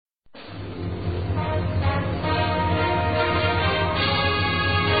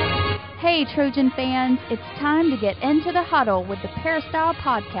Hey, Trojan fans, it's time to get into the huddle with the Peristyle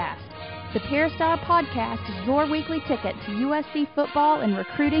Podcast. The Peristyle Podcast is your weekly ticket to USC football and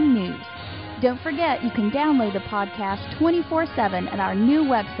recruiting news. Don't forget you can download the podcast 24/7 at our new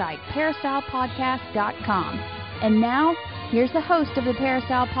website, peristylepodcast.com. And now, here's the host of the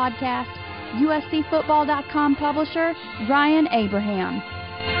Peristyle Podcast, USCfootball.com publisher, Ryan Abraham.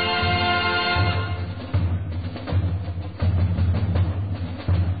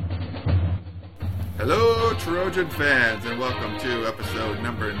 Hello, Trojan fans, and welcome to episode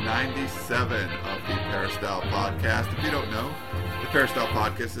number 97 of the Peristyle Podcast. If you don't know, the Peristyle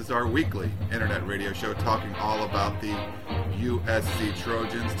Podcast is our weekly internet radio show talking all about the USC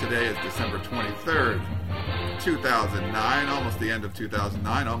Trojans. Today is December 23rd, 2009, almost the end of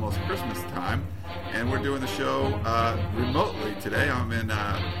 2009, almost Christmas time, and we're doing the show remotely today. I'm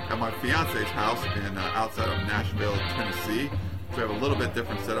at my fiance's house in outside of Nashville, Tennessee. So we have a little bit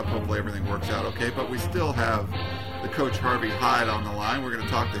different setup. Hopefully everything works out okay. But we still have the coach Harvey Hyde on the line. We're going to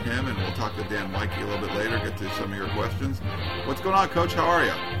talk to him, and we'll talk to Dan Woike a little bit later, get to some of your questions. What's going on, Coach? How are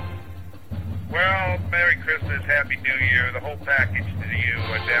you? Well, Merry Christmas, Happy New Year, the whole package to you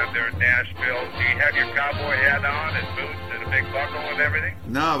down there in Nashville. Do you have your cowboy hat on and boots and a big buckle and everything?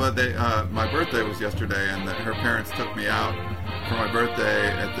 No, but my birthday was yesterday, and her parents took me out for my birthday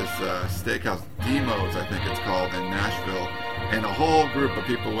at this steakhouse, Demo's, I think it's called, in Nashville. And a whole group of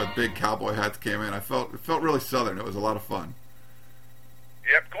people with big cowboy hats came in. It felt really southern. It was a lot of fun.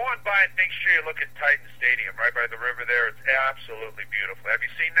 Yep, go on by and make sure you look at Titan Stadium right by the river there. It's absolutely beautiful. Have you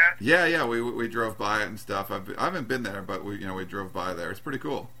seen that? Yeah, we drove by it and stuff. I haven't been there, but we drove by there. It's pretty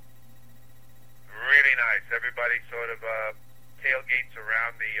cool. Really nice. Everybody sort of tailgates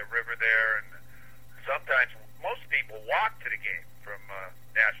around the river there, and sometimes most people walk to the game from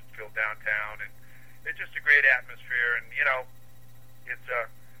Nashville downtown, and it's just a great atmosphere, and it's a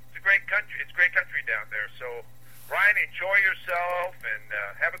great country. It's great country down there. So, Ryan, enjoy yourself and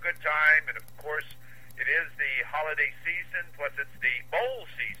have a good time. And of course, it is the holiday season. Plus, it's the bowl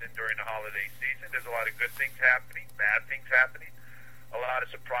season during the holiday season. There's a lot of good things happening, bad things happening, a lot of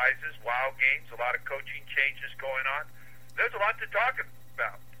surprises, wild games, a lot of coaching changes going on. There's a lot to talk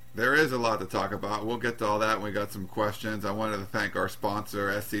about. There is a lot to talk about. We'll get to all that when we got some questions. I wanted to thank our sponsor,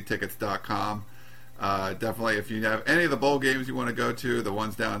 sctickets.com. Definitely, if you have any of the bowl games you want to go to, the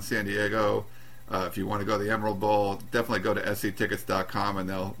ones down in San Diego, if you want to go to the Emerald Bowl, definitely go to sctickets.com and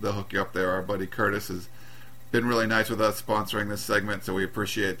they'll hook you up there. Our buddy Curtis has been really nice with us sponsoring this segment, so we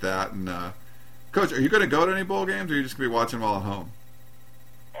appreciate that. And Coach, are you going to go to any bowl games, or are you just going to be watching them all at home?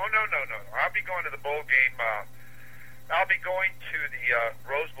 Oh, no. I'll be going to the bowl game. I'll be going to the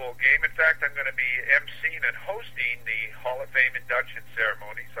Rose Bowl game. In fact, I'm going to be emceeing and hosting the Hall of Fame induction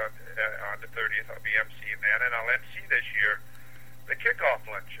ceremonies on the 30th. I'll be emceeing that, and I'll MC this year the kickoff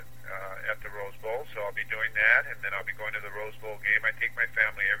luncheon at the Rose Bowl. So I'll be doing that, and then I'll be going to the Rose Bowl game. I take my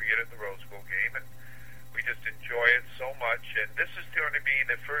family every year to the Rose Bowl game, and we just enjoy it so much. And this is going to be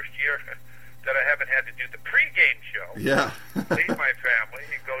the first year that I haven't had to do the pregame show. Yeah. Leave my family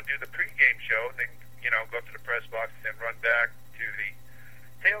and go do the pregame show, and then go up to the press box and then run back to the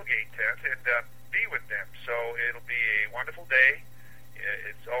tailgate tent and be with them. So it'll be a wonderful day.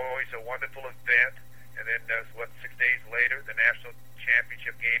 It's always a wonderful event. And then, 6 days later, the national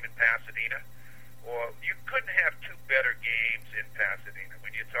championship game in Pasadena. Well, you couldn't have two better games in Pasadena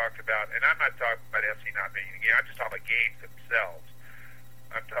when you talk about, and I'm not talking about FC not being a game, I'm just talking about games themselves.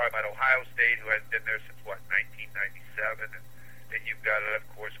 I'm talking about Ohio State, who hasn't been there since, 1997, and then you've got, of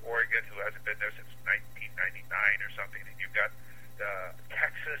course, Oregon, who hasn't been there since 1999 or something. And you've got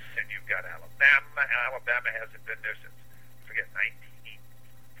Texas, and you've got Alabama. Alabama hasn't been there since,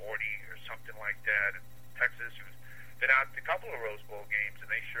 1940 or something like that. And Texas, who's been out to a couple of Rose Bowl games, and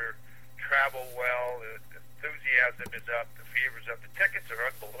they sure travel well. The enthusiasm is up. The fever's up. The tickets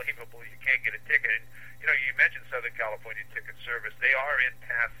are unbelievable. You can't get a ticket. And, you mentioned Southern California Ticket Service. They are in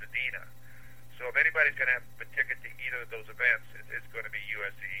Pasadena. So if anybody's going to have a ticket to either of those events, it's going to be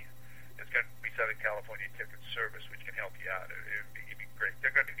USC. It's going to be Southern California Ticket Service, which can help you out. It'd be great. They're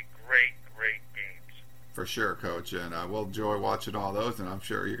going to be great games. For sure, Coach. And we'll enjoy watching all those, and I'm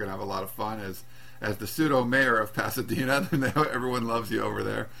sure you're going to have a lot of fun as the pseudo-mayor of Pasadena. Everyone loves you over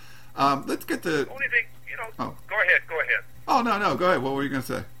there. Let's get to... The only thing, Go ahead. Oh, no, go ahead. What were you going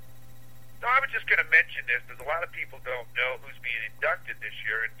to say? No, I was just going to mention this, because a lot of people don't know who's being inducted this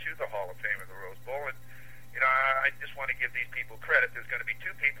year into the Hall of Fame of the Rose Bowl, and I just want to give these people credit. There's going to be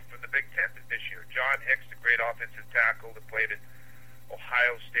two people from the Big Ten this year. John Hicks, the great offensive tackle that played at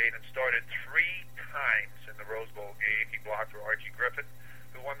Ohio State and started 3 times in the Rose Bowl game. He blocked for Archie Griffin,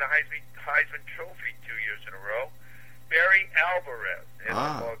 who won the Heisman Trophy 2 years in a row. Barry Alvarez, head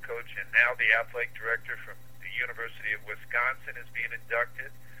football coach, and now the athletic director from the University of Wisconsin, is being inducted.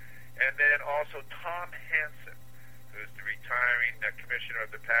 And then also Tom Hansen, who's the retiring commissioner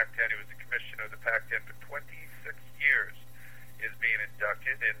of the Pac-10. He was the commissioner of the Pac-10 for 26 years, is being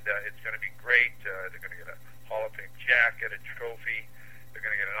inducted. And it's going to be great. They're going to get a Hall of Fame jacket, a trophy. They're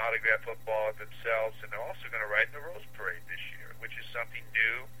going to get an autographed football themselves. And they're also going to ride in the Rose Parade this year, which is something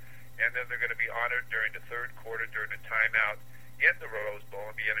new. And then they're going to be honored during the third quarter, during the timeout in the Rose Bowl,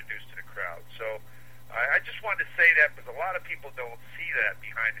 and be introduced to the crowd. So I just wanted to say that because a lot of people don't see that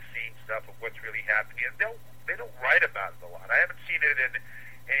behind-the-scenes stuff of what's really happening. And they don't write about it a lot. I haven't seen it in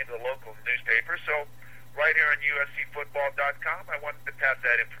any of the local newspapers. So right here on USCFootball.com, I wanted to pass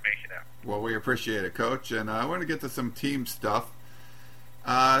that information out. Well, we appreciate it, Coach. And I want to get to some team stuff.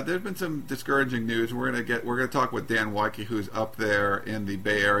 There's been some discouraging news. We're gonna talk with Dan Woike, who's up there in the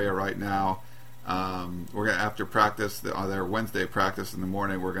Bay Area right now. We're gonna, after practice, their Wednesday practice in the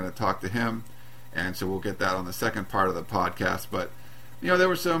morning, we're gonna talk to him, and so we'll get that on the second part of the podcast. But there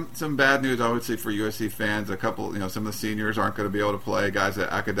was some bad news, obviously, for USC fans. A couple, some of the seniors aren't going to be able to play. Guys that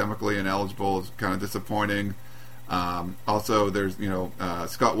are academically ineligible is kind of disappointing. Also, there's,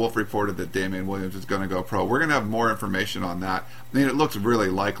 Scott Wolf reported that Damian Williams is going to go pro. We're going to have more information on that. I mean, it looks really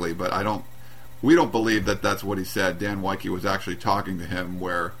likely, but we don't believe that that's what he said. Dan Woike was actually talking to him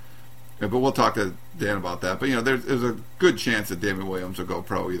but we'll talk to Dan about that. But, there's a good chance that Damian Williams will go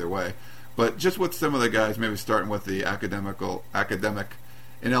pro either way. But just with some of the guys, maybe starting with the academic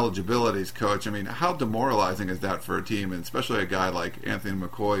ineligibilities, Coach, I mean, how demoralizing is that for a team, and especially a guy like Anthony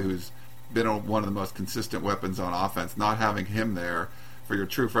McCoy, who's been one of the most consistent weapons on offense, not having him there for your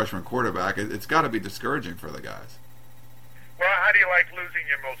true freshman quarterback, it's got to be discouraging for the guys. Well, how do you like losing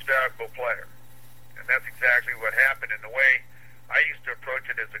your most valuable player? And that's exactly what happened. And the way I used to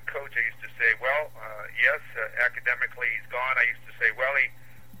approach it as a coach, I used to say, well, yes, academically he's gone. I used to say, well, he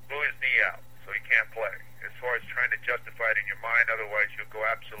blew his knee out, so he can't play. As far as trying to justify it in your mind, otherwise you'll go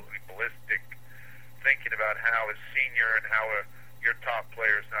absolutely ballistic thinking about how a senior and how your top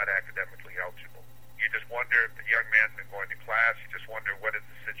player is not academically eligible. You just wonder if the young man's been going to class. You just wonder what is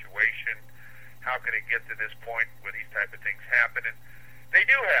the situation. How can it get to this point where these type of things happen? And they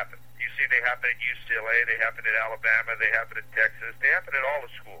do happen. You see they happen at UCLA. They happen at Alabama. They happen at Texas. They happen at all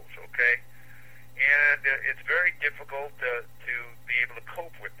the schools, okay? And it's very difficult to be able to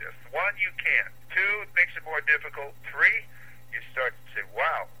cope with this. One, you can't. Two, it makes it more difficult. Three, you start to say,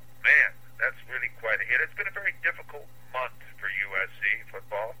 wow, man, that's really quite a hit. It's been a very difficult month for USC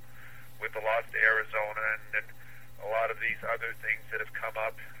football with the loss to Arizona and a lot of these other things that have come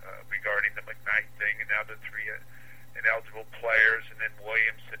up regarding the McKnight thing, and now the three ineligible players, and then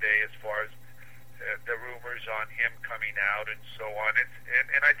Williams today as far as the rumors on him coming out and so on.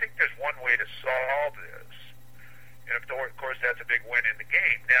 And I think there's one way to solve this, and of course that's a big win in the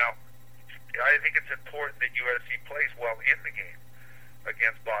game. Now, I think it's important that USC plays well in the game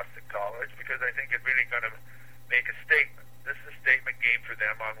against Boston College, because I think it's really going to make a statement. This is a statement game for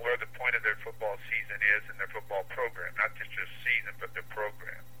them on where the point of their football season is and their football program, not just season, but their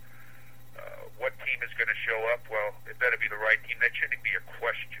program. What team is going to show up? Well, it better be the right team. That shouldn't be a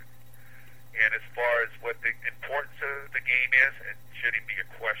question. And as far as what the importance of the game is, it shouldn't be a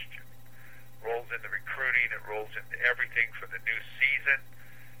question. Rolls into recruiting, it rolls into everything for the new season.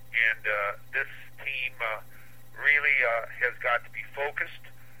 And this team really has got to be focused.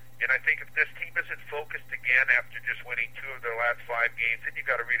 And I think if this team isn't focused again after just winning 2 of their last 5 games, then you've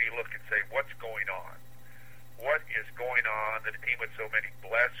got to really look and say, what's going on? What is going on that a team with so many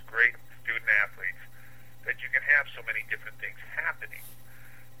blessed, great student-athletes, that you can have so many different things happening?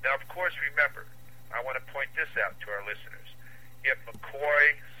 Now, of course, remember, I want to point this out to our listeners. If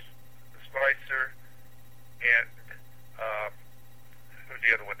McCoy, Spicer, and who's the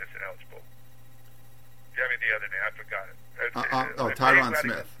other one that's ineligible? Tell me the other name. I forgot it. Tyron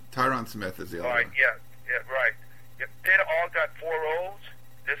Smith. Tyron Smith is the other one. Yeah, right. If they'd all got 4 O's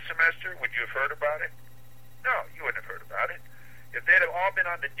this semester, would you have heard about it? No, you wouldn't have heard about it. If they'd have all been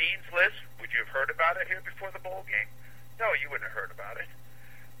on the dean's list, would you have heard about it here before the bowl game? No, you wouldn't have heard about it.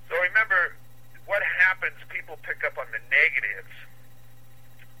 So remember, what happens, people pick up on the negatives,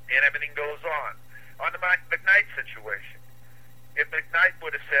 and everything goes on. On the McKnight situation, if McKnight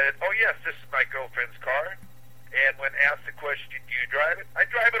would have said, oh, yes, this is my girlfriend's car, and when asked the question, do you drive it? I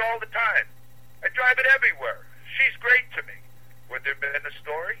drive it all the time. I drive it everywhere. She's great to me. Would there have been a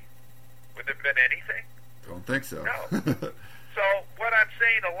story? Would there have been anything? Don't think so. No. So what I'm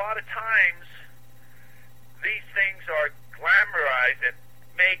saying, a lot of times, these things are glamorized and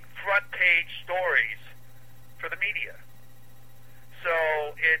make front-page stories for the media. So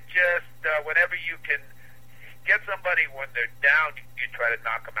it just, whenever you can get somebody when they're down, you try to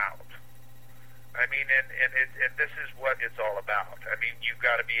knock them out. I mean, and this is what it's all about. I mean, you've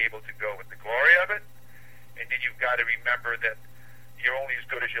got to be able to go with the glory of it, and then you've got to remember that you're only as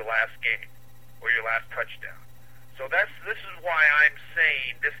good as your last game or your last touchdown. So this is why I'm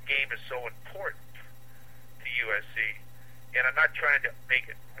saying this game is so important to USC, and I'm not trying to make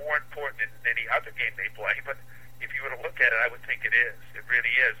it more important than any other game they play, but if you were to look at it, I would think it is. It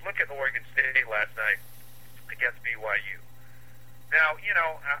really is. Look at Oregon State last night against BYU. Now, you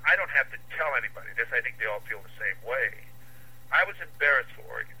know, I don't have to tell anybody this. I think they all feel the same way. I was embarrassed for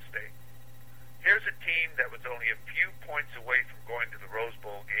Oregon State. Here's a team that was only a few points away from going to the Rose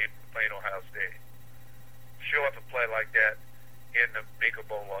Bowl game playing Ohio State. Show up and play like that in the Maker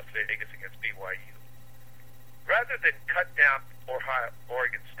Bowl Las Vegas against BYU. Rather than cut down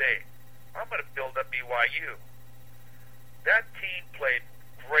Oregon State, I'm going to build up BYU. That team played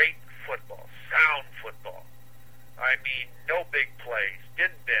great football, sound football. I mean, no big plays,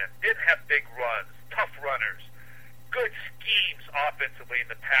 didn't bend, didn't have big runs, tough runners, good schemes offensively in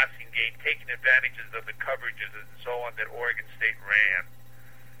the passing game, taking advantages of the coverages and so on that Oregon State ran.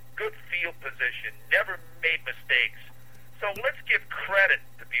 Good field position, never made mistakes. So let's give credit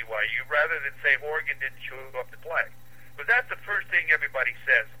to BYU rather than say Oregon didn't show up to play. Because that's the first thing everybody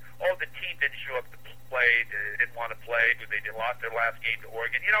says. Oh, the team didn't show up to play, they didn't want to play, they lost their last game to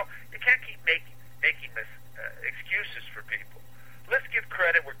Oregon. You know, you can't keep making excuses for people. Let's give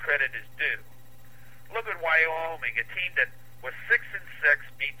credit where credit is due. Look at Wyoming, a team that was 6-6,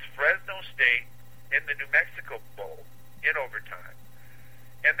 beats Fresno State in the New Mexico Bowl in overtime.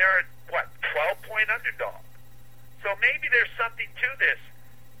 And they're, 12-point underdog. So maybe there's something to this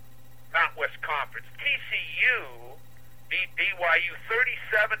Mountain West Conference. TCU beat BYU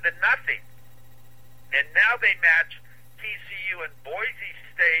 37-0. And now they match TCU and Boise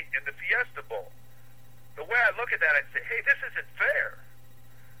State in the Fiesta Bowl. The way I look at that, I say, hey, this isn't fair.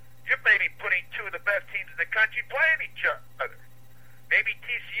 You're maybe putting two of the best teams in the country playing each other. Maybe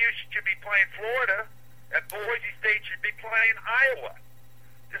TCU should be playing Florida, and Boise State should be playing Iowa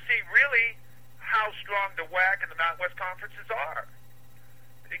to see really how strong the WAC and the Mountain West Conferences are.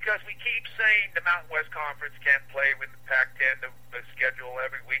 Because we keep saying the Mountain West Conference can't play with the Pac-10, the schedule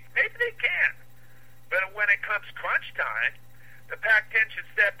every week. Maybe they can. But when it comes crunch time, the Pac-10 should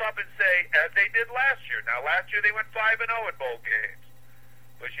step up and say, as they did last year. Now, last year they went 5-0 in bowl games.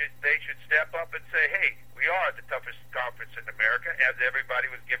 But they should step up and say, hey, we are the toughest conference in America, as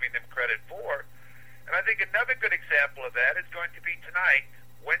everybody was giving them credit for. And I think another good example of that is going to be tonight,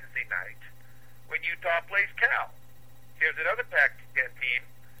 Wednesday night, when Utah plays Cal. Here's another Pac-10 team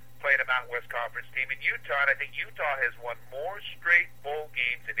playing a Mountain West Conference team in Utah, and I think Utah has won more straight bowl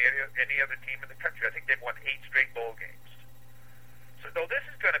games than any other team in the country. I think they've won 8 straight bowl games. So this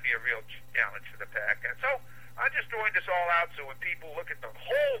is going to be a real challenge for the Pac. And so I'm just throwing this all out so when people look at the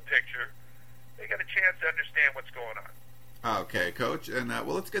whole picture, they get a chance to understand what's going on. Okay, Coach. And,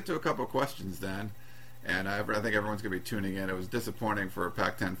 well, let's get to a couple of questions then. And I think everyone's going to be tuning in. It was disappointing for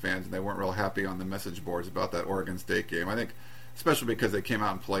Pac-10 fans, and they weren't real happy on the message boards about that Oregon State game. I think especially because they came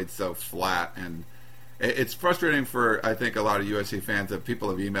out and played so flat. And it's frustrating for, I think, a lot of USC fans that people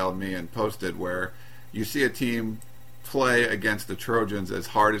have emailed me and posted where you see a team play against the Trojans as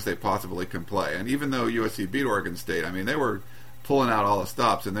hard as they possibly can play. And even though USC beat Oregon State, I mean, they were pulling out all the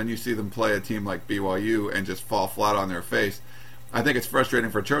stops, and then you see them play a team like BYU and just fall flat on their face. I think it's frustrating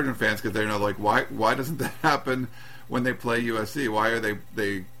for Trojan fans because they're like, why doesn't that happen when they play USC? Why are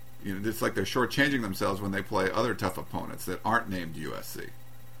they it's like they're shortchanging themselves when they play other tough opponents that aren't named USC.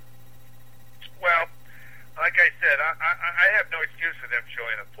 Well, like I said, I have no excuse for them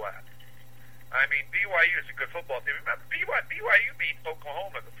showing up flat. I mean, BYU is a good football team. Remember, BYU beat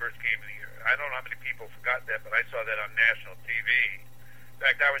Oklahoma the first game of the year. I don't know how many people forgot that, but I saw that on national TV. In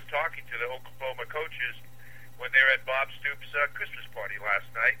fact, I was talking to the Oklahoma coaches when they were at Bob Stoops' Christmas party last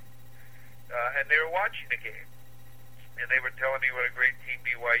night, and they were watching the game. And they were telling me what a great team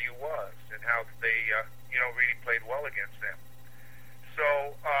BYU was and how they, really played well against them. So,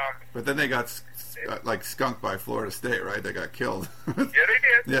 but then they got skunked by Florida State, right? They got killed. Yeah, they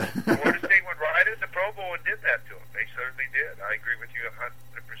did. Yeah. Florida State went right in the Pro Bowl and did that to them. They certainly did. I agree with you 100%.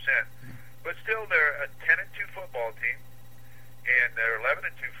 But still, they're a 10-2 football team, and they're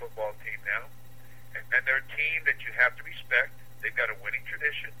 11-2 football team now, and they're a team that you have to respect. They've got a winning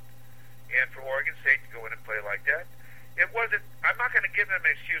tradition, and for Oregon State to go in and play like that, it wasn't. I'm not going to give them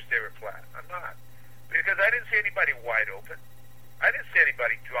an excuse they were flat. I'm not, because I didn't see anybody wide open. I didn't see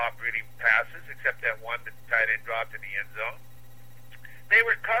anybody drop really passes except that one that the tight end dropped in the end zone. They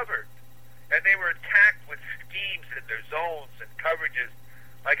were covered, and they were attacked with schemes in their zones and coverages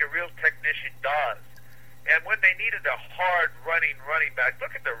like a real technician does. And when they needed a hard running back,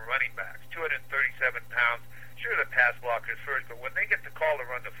 look at the running backs, 237 pounds. Sure, the pass blockers first, but when they get the call to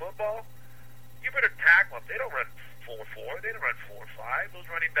run the football, you better tackle them. They don't run 4.4. They don't run 4.5. Those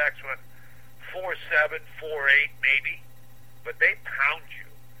running backs run 4.7, 4.8 maybe, but they pound you.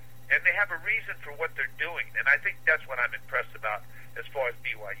 And they have a reason for what they're doing. And I think that's what I'm impressed about as far as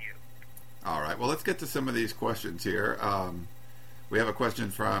BYU. All right. Well, let's get to some of these questions here. We have a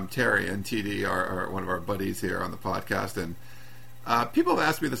question from Terry and TD, our one of our buddies here on the podcast. And people have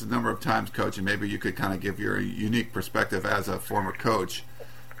asked me this a number of times, Coach, and maybe you could kind of give your unique perspective as a former coach.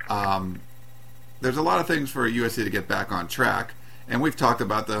 There's a lot of things for USC to get back on track. And we've talked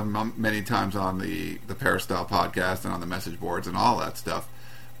about them many times on the Peristyle Podcast and on the message boards and all that stuff.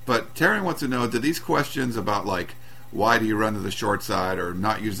 But Terry wants to know, do these questions about, like, why do you run to the short side or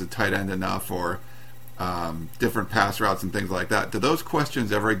not use the tight end enough or different pass routes and things like that, do those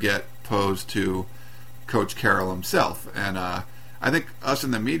questions ever get posed to Coach Carroll himself? And I think us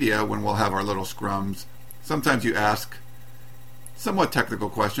in the media, when we'll have our little scrums, sometimes you ask somewhat technical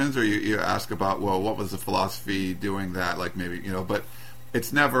questions or you ask about, well, what was the philosophy doing that, like maybe, you know, but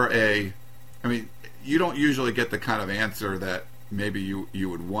it's never you don't usually get the kind of answer that maybe you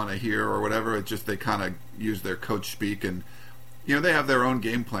would want to hear or whatever. It's just they kind of use their coach speak, and you know they have their own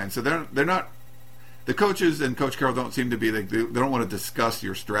game plan. So they're not, the coaches and Coach Carroll don't seem to be, they don't want to discuss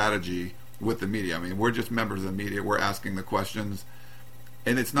your strategy with the media. I mean, we're just members of the media. We're asking the questions,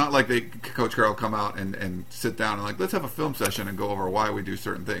 and it's not like Coach Carroll come out and sit down and like, let's have a film session and go over why we do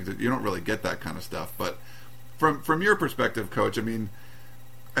certain things. You don't really get that kind of stuff. But from your perspective, Coach, I mean,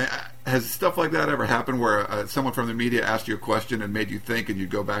 has stuff like that ever happened where someone from the media asked you a question and made you think and you'd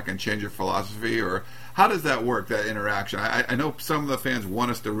go back and change your philosophy? Or how does that work, that interaction? I know some of the fans want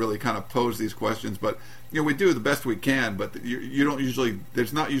us to really kind of pose these questions, but you know we do the best we can, but you don't usually,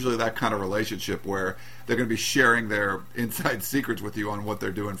 there's not usually that kind of relationship where they're going to be sharing their inside secrets with you on what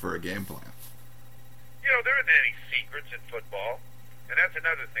they're doing for a game plan. You know, there aren't any secrets in football, and that's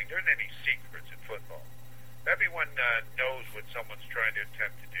another thing. There aren't any secrets in football. Everyone knows what someone's trying to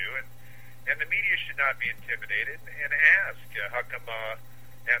attempt to do, and the media should not be intimidated and ask, how come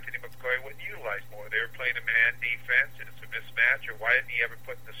Anthony McCoy wouldn't utilize more? They were playing a man defense, and it's a mismatch, or why didn't he ever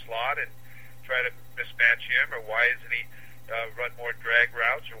put in the slot and try to mismatch him, or why isn't he run more drag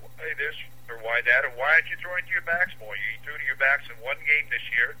routes, or why this, or why that, or why aren't you throwing to your backs more? You threw to your backs in one game this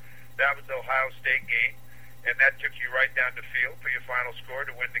year. That was the Ohio State game, and that took you right down the field for your final score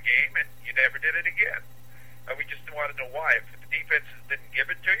to win the game, and you never did it again. We just want to know why. If the defenses didn't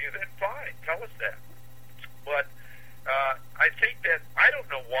give it to you, then fine, tell us that. But I think that I don't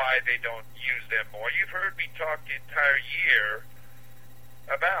know why they don't use them more. You've heard me talk the entire year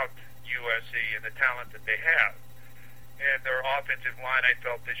about USC and the talent that they have. And their offensive line, I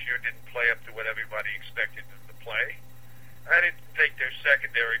felt this year, didn't play up to what everybody expected them to play. I didn't think their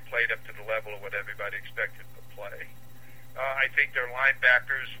secondary played up to the level of what everybody expected them to play. I think their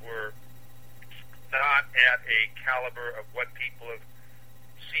linebackers were not at a caliber of what people have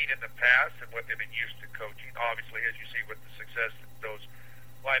seen in the past and what they've been used to coaching. Obviously, as you see with the success that those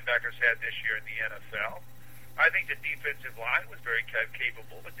linebackers had this year in the NFL. I think the defensive line was very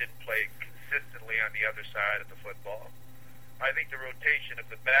capable but didn't play consistently on the other side of the football. I think the rotation of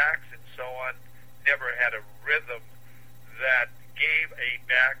the backs and so on never had a rhythm that gave a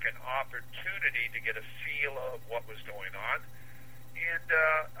back an opportunity to get a feel of what was going on.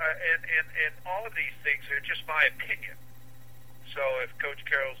 And all of these things are just my opinion. So if Coach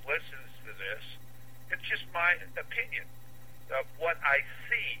Carroll listens to this, it's just my opinion of what I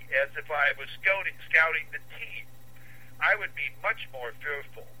see as if I was scouting the team. I would be much more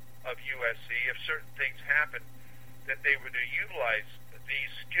fearful of USC if certain things happened that they were to utilize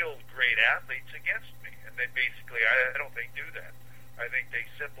these skilled, great athletes against me. And they basically, I don't think, do that. I think they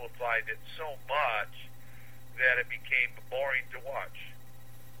simplified it so much that it became boring to watch.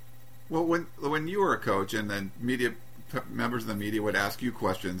 Well, when you were a coach and then members of the media would ask you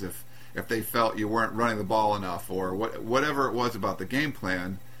questions if they felt you weren't running the ball enough or whatever it was about the game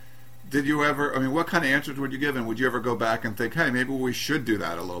plan, did you ever, I mean, what kind of answers would you give, and would you ever go back and think, hey, maybe we should do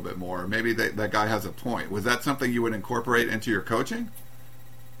that a little bit more, maybe that guy has a point? Was that something you would incorporate into your coaching?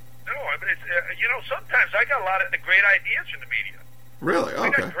 No, I mean, sometimes I got a lot of great ideas from the media. Really? Okay. I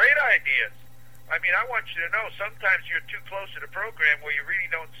got great ideas. I mean, I want you to know sometimes you're too close to the program where you really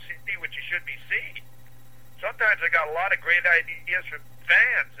don't see what you should be seeing. Sometimes I got a lot of great ideas from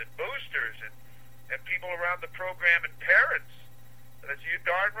fans and boosters and people around the program and parents. That's you're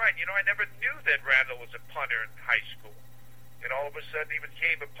darn right. You know, I never knew that Randall was a punter in high school. And all of a sudden he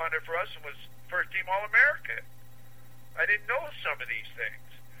became a punter for us and was first-team All-American. I didn't know some of these things.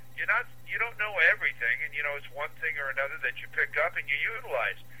 you don't know everything, and it's one thing or another that you pick up and you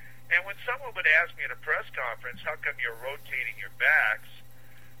utilize. And when someone would ask me at a press conference, how come you're rotating your backs,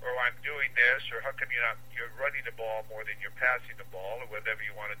 or I'm doing this, or how come you're running the ball more than you're passing the ball, or whatever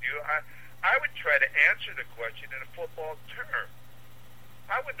you want to do, I would try to answer the question in a football term.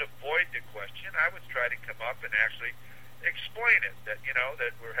 I wouldn't avoid the question. I would try to come up and actually explain it, that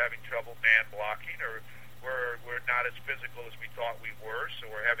that we're having trouble man blocking, or we're not as physical as we thought we were, so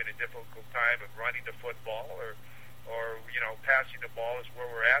we're having a difficult time of running the football, or passing the ball is where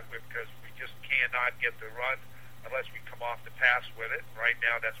we're at because we just cannot get the run unless we come off the pass with it. Right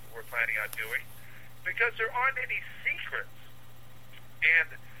now, that's what we're planning on doing, because there aren't any secrets.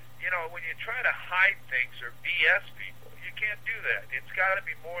 And when you try to hide things or BS people, you can't do that. It's got to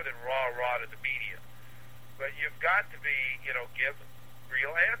be more than rah-rah to the media. But you've got to be, give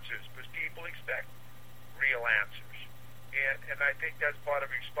real answers, because people expect real answers. And I think that's part of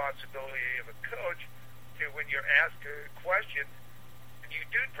the responsibility of a coach, to when you're asked a question, you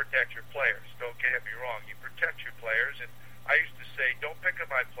do protect your players. Don't get me wrong. You protect your players. And I used to say, don't pick on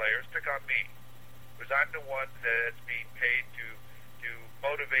my players, pick on me. Because I'm the one that's being paid to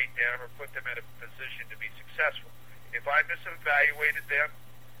motivate them or put them in a position to be successful. If I misevaluated them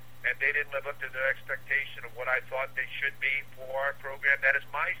and they didn't live up to their expectation of what I thought they should be for our program, that is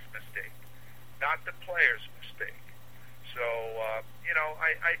my mistake, not the player's mistake. So,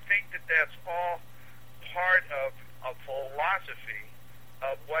 I think that's all part of a philosophy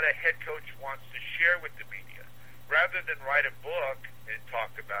of what a head coach wants to share with the media. Rather than write a book and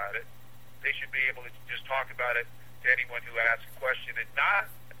talk about it, they should be able to just talk about it to anyone who asks a question, and not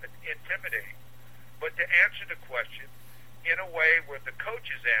intimidate, but to answer the question in a way where the coach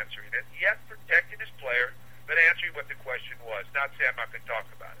is answering it, yet protecting his player, but answering what the question was, not say I'm not going to talk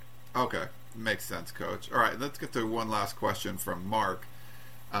about it. Okay, makes sense, Coach. All right, let's get to one last question from Mark.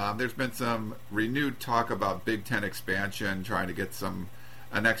 There's been some renewed talk about Big Ten expansion, trying to get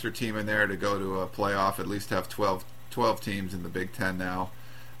an extra team in there to go to a playoff, at least have 12 teams in the Big Ten now.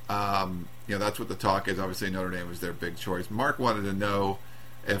 That's what the talk is. Obviously, Notre Dame was their big choice. Mark wanted to know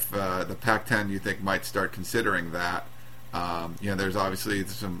if the Pac-10, you think, might start considering that. There's obviously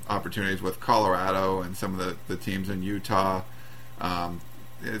some opportunities with Colorado and some of the teams in Utah.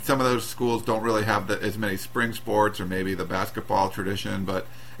 Some of those schools don't really have as many spring sports, or maybe the basketball tradition, but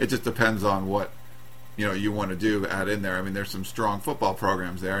it just depends on what you want to do, add in there. I mean, there's some strong football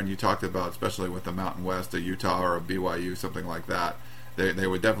programs there, and you talked about, especially with the Mountain West, a Utah or a BYU, something like that. They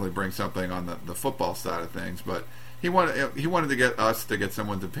would definitely bring something on the football side of things. But he wanted to get us to get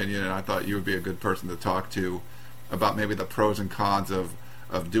someone's opinion, and I thought you would be a good person to talk to about maybe the pros and cons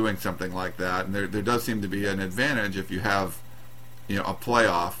of doing something like that. And there does seem to be an advantage if you have a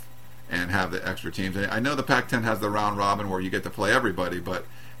playoff and have the extra teams. And I know the Pac-10 has the round robin where you get to play everybody, but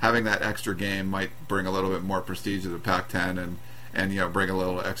having that extra game might bring a little bit more prestige to the Pac-10 and bring a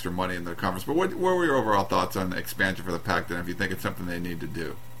little extra money in the conference. But what were your overall thoughts on the expansion for the Pac-10, if you think it's something they need to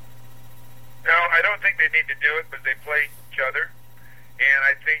do? No, I don't think they need to do it, but they play each other. And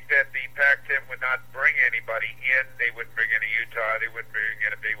I think that the Pac-10 would not bring anybody in. They wouldn't bring in a Utah. They wouldn't bring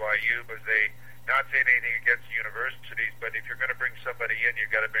in a BYU, because not saying anything against the universities, but if you're going to bring somebody in,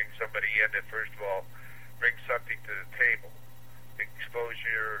 you've got to bring somebody in that, first of all, brings something to the table.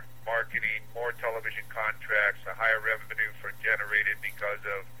 Exposure, marketing, more television contracts, a higher revenue generated because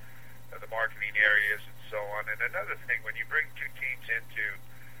of the marketing areas and so on. And another thing, when you bring two teams into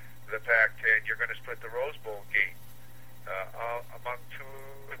the Pac-10, you're going to split the Rose Bowl game among two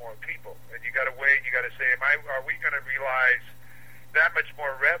or more people. And you got to weigh, and you got to say, are we going to realize that much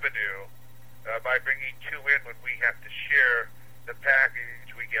more revenue by bringing two in when we have to share the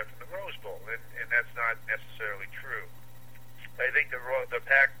package we get from the Rose Bowl? And that's not necessarily true. I think the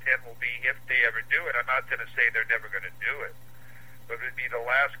Pac-10 will be, if they ever do it, I'm not going to say they're never going to do it, but it would be the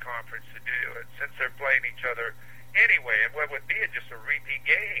last conference to do it, since they're playing each other anyway. And what would be just a repeat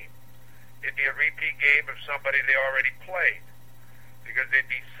game. It'd be a repeat game of somebody they already played, because they'd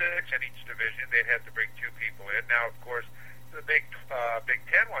be 6 in each division. They'd have to bring 2 people in. Now, of course, the Big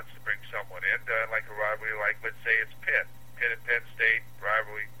Ten wants to bring someone in, like a rivalry, like, let's say it's Pitt and Penn State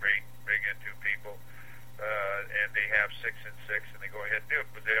rivalry, bring in 2 people. And they have 6 and 6, and they go ahead and do it,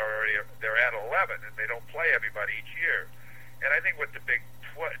 but they're at 11, and they don't play everybody each year. And I think what the Big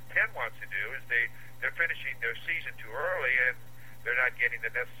Ten wants to do is they're finishing their season too early, and they're not getting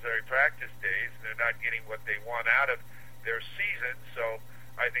the necessary practice days, and they're not getting what they want out of their season. So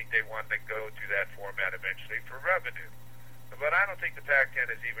I think they want to go to that format eventually for revenue. But I don't think the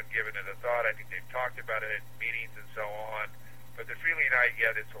Pac-10 has even given it a thought. I think they've talked about it at meetings and so on. But the feeling I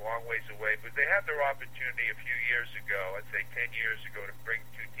get, it's a long ways away. But they had their opportunity a few years ago, I'd say 10 years ago, to bring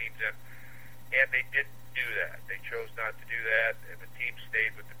 2 teams that. They chose not to do that, and the team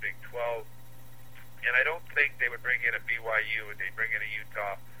stayed with the Big 12. And I don't think they would bring in a BYU and they'd bring in a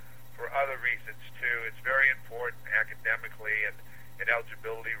Utah for other reasons, too. It's very important academically and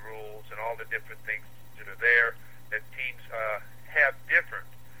eligibility rules and all the different things that are there that teams have different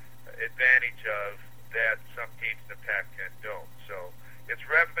advantage of that some teams in the Pac-10 don't. So it's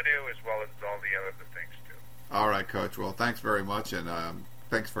revenue as well as all the other things, too. All right, Coach. Well, thanks very much, and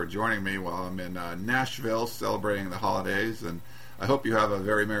thanks for joining me while I'm in Nashville celebrating the holidays. And I hope you have a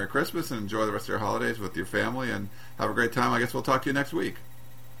very Merry Christmas and enjoy the rest of your holidays with your family, and have a great time. I guess we'll talk to you next week.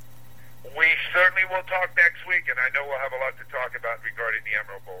 We certainly will talk next week, and I know we'll have a lot to talk about regarding the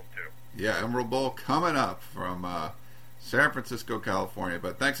Emerald Bowl, too. Yeah, Emerald Bowl coming up from San Francisco, California.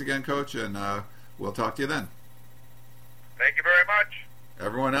 But thanks again, Coach, and we'll talk to you then. Thank you very much.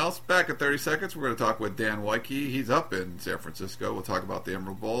 Everyone else, back in 30 seconds, we're going to talk with Dan Woike. He's up in San Francisco. We'll talk about the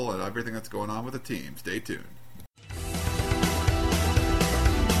Emerald Bowl and everything that's going on with the team. Stay tuned.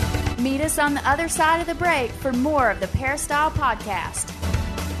 Meet us on the other side of the break for more of the Peristyle Podcast.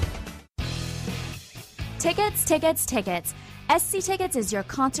 Tickets, tickets, tickets. SC Tickets is your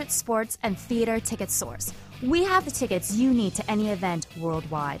concert, sports, and theater ticket source. We have the tickets you need to any event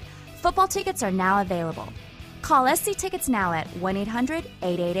worldwide. Football tickets are now available. Call SC Tickets now at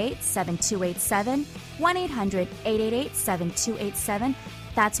 1-800-888-7287, 1-800-888-7287.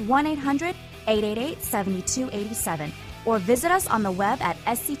 That's 1-800-888-7287. Or visit us on the web at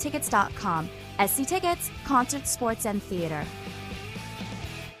sctickets.com. SC Tickets, concert, sports, and theater.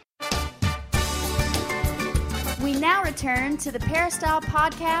 We now return to the Peristyle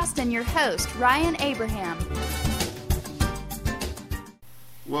Podcast and your host, Ryan Abraham.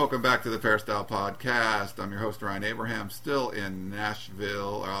 Welcome back to the Peristyle Podcast. I'm your host, Ryan Abraham, still in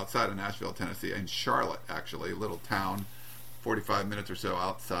Nashville, or outside of Nashville, Tennessee, in Charlotte, actually, a little town, 45 minutes or so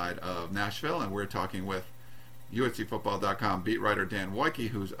outside of Nashville, and we're talking with USCFootball.com beat writer Dan Woike,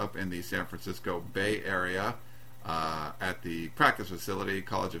 who's up in the San Francisco Bay Area at the practice facility,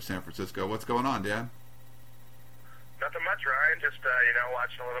 College of San Francisco. What's going on, Dan? Nothing much, Ryan. Just,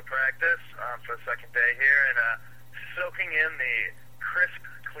 watching a little practice for the second day here and soaking in the crisp,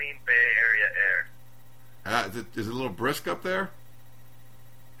 clean Bay Area air. Is it a little brisk up there?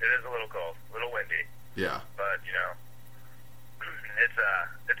 It is a little cold, a little windy. Yeah. But,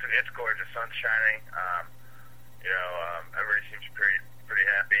 it's gorgeous. Sun's shining. Everybody seems pretty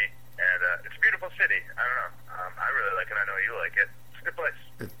happy. And it's a beautiful city. I don't know. I really like it. I know you like it. It's a good place.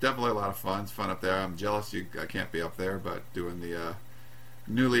 It's definitely a lot of fun. It's fun up there. I'm jealous I can't be up there, but doing the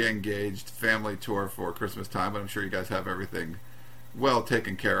newly engaged family tour for Christmas time. But I'm sure you guys have everything well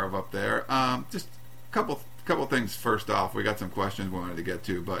taken care of up there. Just a couple things first off. We got some questions we wanted to get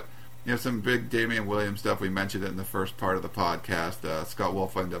to, but some big Damian Williams stuff. We mentioned it in the first part of the podcast. Scott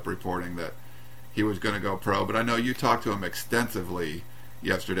Wolf ended up reporting that he was going to go pro, but I know you talked to him extensively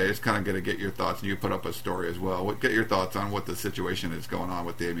yesterday. Just kind of going to get your thoughts, and you put up a story as well. Get your thoughts on what the situation is going on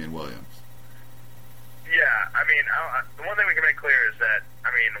with Damian Williams. Yeah, the one thing we can make clear is that,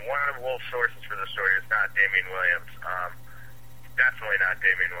 one of Wolf's sources for the story is not Damian Williams. Definitely not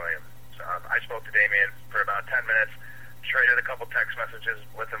Damian Williams. I spoke to Damian for about 10 minutes, traded a couple text messages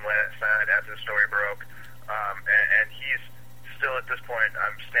with him last night after the story broke, and he's still at this point,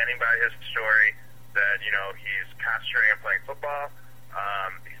 I'm standing by his story that, he's concentrating on playing football.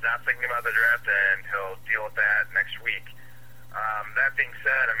 He's not thinking about the draft, and he'll deal with that next week. That being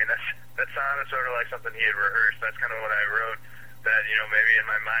said, that sounded sort of like something he had rehearsed. That's kind of what I wrote, that, maybe in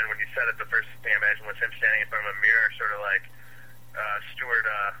my mind when he said it, the first thing I imagined was him standing in front of a mirror, sort of like Stuart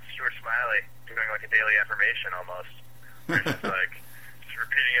Smiley doing like a daily affirmation almost. Just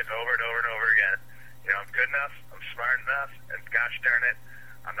repeating it over and over and over again. I'm good enough, I'm smart enough, and gosh darn it,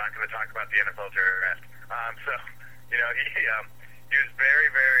 I'm not going to talk about the NFL draft. He was very,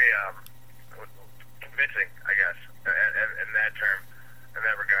 very convincing, I guess, in that term, in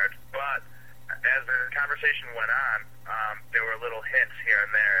that regard. But as the conversation went on, there were little hints here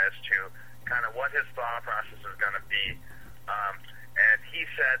and there as to kind of what his thought process is going to be. And he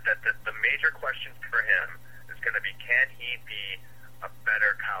said that the major question for him is going to be, can he be a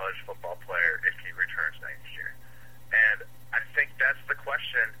better college football player if he returns next year? And I think that's the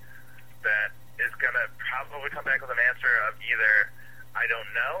question that is going to probably come back with an answer of either I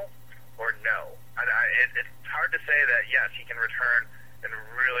don't know or no. It's hard to say that, yes, he can return and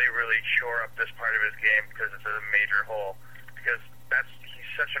really, really shore up this part of his game because it's a major hole, because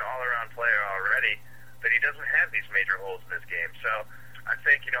he's such an all-around player already that he doesn't have these major holes in his game. So I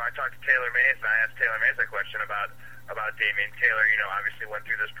think, I talked to Taylor Mays, and I asked Taylor Mays that question about Damian. Taylor, obviously went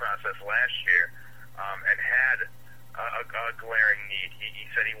through this process last year and had a glaring need. He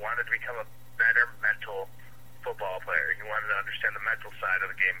said he wanted to become a better mental football player. He wanted to understand the mental side of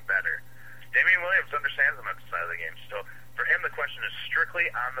the game better. Damian Williams understands the mental side of the game. So for him, the question is strictly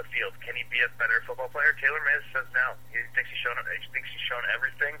on the field. Can he be a better football player? Taylor Mays says no. He thinks he's shown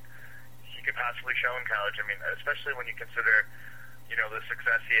everything he could possibly show in college. I mean, especially when you consider, the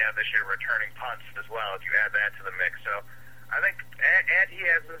success he had this year returning punts as well, if you add that to the mix. So I think, and he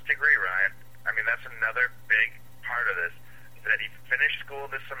has his degree, Ryan. I mean, that's another big part of this, that he finished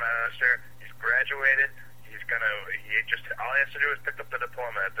school this semester. He's graduated. All he has to do is pick up the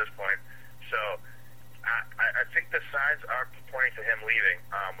diploma at this point. So I think the signs are pointing to him leaving,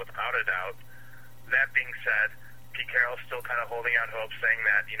 without a doubt. That being said, Pete Carroll's still kind of holding out hope, saying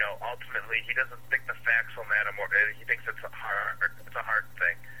that, ultimately he doesn't think the facts will matter more. He thinks it's a heart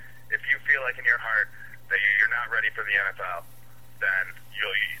thing. If you feel like in your heart that you're not ready for the NFL, then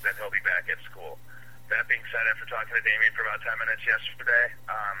he'll be back at school. That being said, after talking to Damian for about 10 minutes yesterday,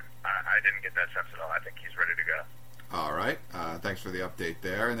 I didn't get that sense at all. I think he's ready to go. All right. Thanks for the update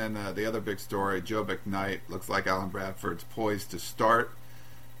there. And then the other big story, Joe McKnight, looks like Alan Bradford's poised to start.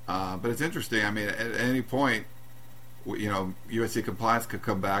 But it's interesting. I mean, at any point, USC compliance could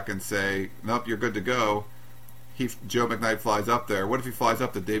come back and say, nope, you're good to go. Joe McKnight flies up there. What if he flies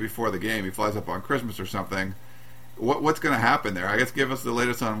up the day before the game? He flies up on Christmas or something. What's going to happen there? I guess give us the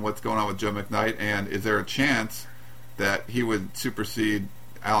latest on what's going on with Joe McKnight, and is there a chance that he would supersede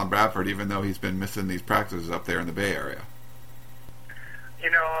Alan Bradford, even though he's been missing these practices up there in the Bay Area? I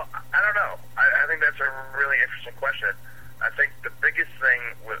don't know. I think that's a really interesting question. I think the biggest thing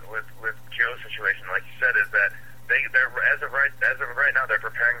with Joe's situation, like you said, is that they're as of right now, they're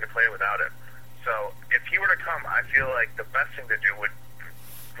preparing to play without him. So if he were to come, I feel like the best thing to do would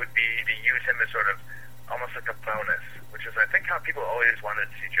be to use him as sort of almost like a bonus, which is I think how people always wanted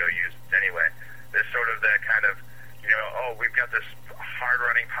to see Joe used anyway. There's sort of that kind of, we've got this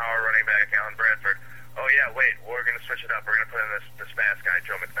hard-running, power-running back, Alan Bradford. Oh, yeah, wait, we're going to switch it up. We're going to put in this fast guy,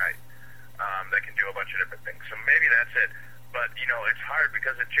 Joe McKnight, that can do a bunch of different things. So maybe that's it. But, it's hard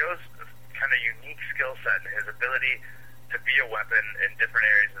because of Joe's kind of unique skill set and his ability to be a weapon in different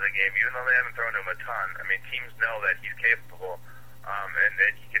areas of the game, even though they haven't thrown him a ton. I mean, teams know that he's capable, and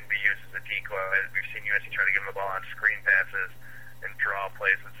that he can be used as a decoy. We've seen USC try to give him the ball on screen passes and draw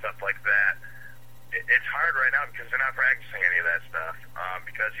plays and stuff like that. It's hard right now because they're not practicing any of that stuff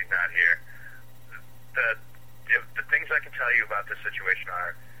because he's not here. The things I can tell you about this situation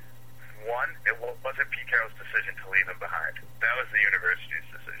are, one, it wasn't Pete Carroll's decision to leave him behind. That was the university's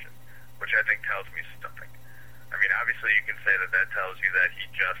decision, which I think tells me something. I mean, obviously you can say that tells you that he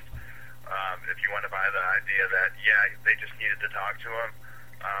just, if you want to buy the idea that, they just needed to talk to him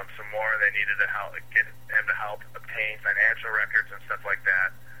some more, they needed to get him to help obtain financial records and stuff like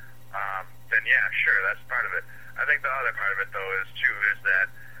that, then sure, that's part of it. I think the other part of it, though, is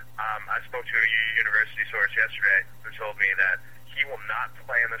that I spoke to a university source yesterday who told me that he will not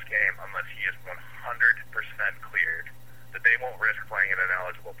play in this game unless he is 100% cleared, that they won't risk playing an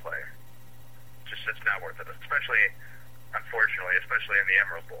ineligible player. It's not worth it, unfortunately, especially in the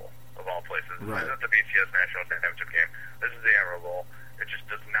Emerald Bowl, of all places. Right. This isn't the BCS National Championship game. This is the Emerald Bowl. It just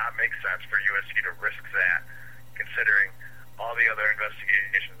does not make sense for USC to risk that, considering all the other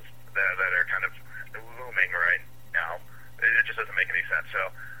investigations that are kind of looming right now. It just doesn't make any sense.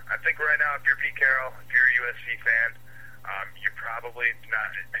 So I think right now, if you're Pete Carroll, if you're a USC fan, you probably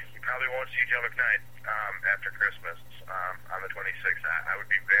won't see Joe McKnight after Christmas on the 26th. I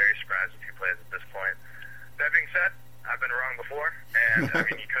would be very surprised if he plays at this point. That being said, I've been wrong before, and I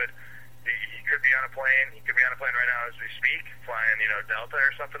mean he could be on a plane. He could be on a plane right now as we speak, flying Delta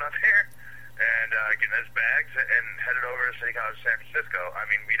or something up here, and getting his bags and headed over to City College San Francisco. I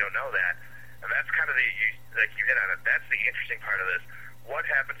mean, we don't know that, and that's kind of you hit on it. That's the interesting part of this. What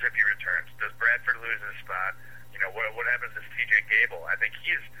happens if he returns? Does Bradford lose his spot? What happens to TJ Gable? I think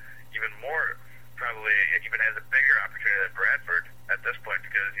he's even more, probably even has a bigger opportunity than Bradford at this point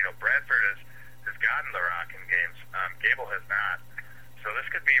because, Bradford has gotten the rock in games. Gable has not. So this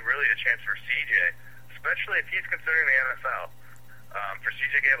could be really a chance for CJ, especially if he's considering the NFL. For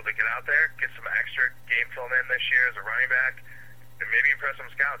CJ Gable to get out there, get some extra game film in this year as a running back, and maybe impress some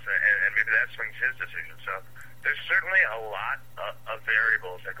scouts, and maybe that swings his decision. So there's certainly a lot of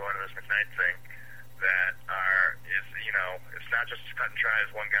variables that go into this McKnight thing that it's not just cut and try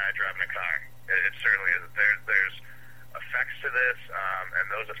as one guy driving a car. It certainly is. There's effects to this, and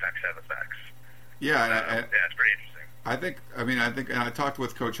those effects have effects. Yeah, it's pretty interesting. I think, and I talked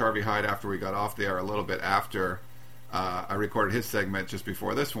with Coach Harvey Hyde after we got off the air a little bit after I recorded his segment just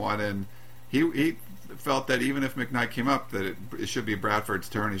before this one, and he felt that even if McKnight came up, that it should be Bradford's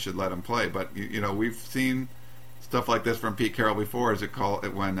turn. He should let him play. But we've seen stuff like this from Pete Carroll before,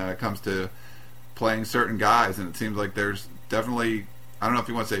 when it comes to playing certain guys, and it seems like there's definitely, I don't know if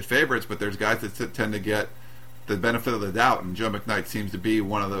you want to say favorites, but there's guys that tend to get the benefit of the doubt, and Joe McKnight seems to be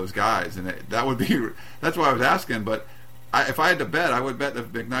one of those guys, and that's why I was asking. But if I had to bet, I would bet that if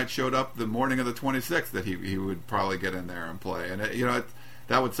McKnight showed up the morning of the 26th, that he would probably get in there and play. And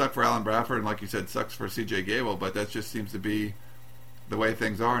that would suck for Alan Bradford, and like you said, sucks for C.J. Gable, but that just seems to be the way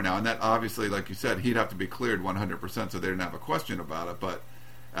things are now. And that obviously, like you said, he'd have to be cleared 100%, so they didn't have a question about it. But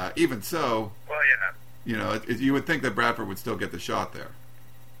even so, well, yeah, you would think that Bradford would still get the shot there.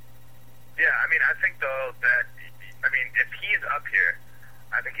 Yeah, I mean, I think though that if he's up here,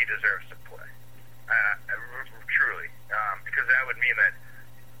 I think he deserves to play. Truly, because that would mean that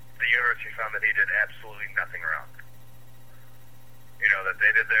the university found that he did absolutely nothing wrong. That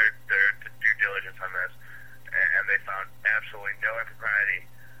they did their due diligence on this, and they found absolutely no impropriety,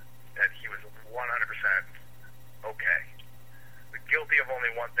 that he was 100% okay. Guilty of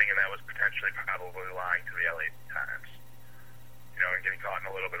only one thing, and that was potentially probably lying to the LA Times, and getting caught in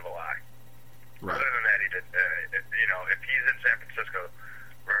a little bit of a lie. Right. Other than that, he did, if he's in San Francisco,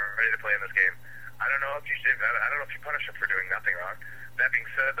 ready to play in this game, I don't know if you punish him for doing nothing wrong. That being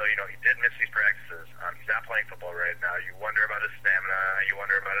said, though, he did miss these practices. He's not playing football right now. You wonder about his stamina. You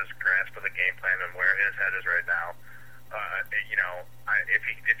wonder about his grasp of the game plan and where his head is right now. If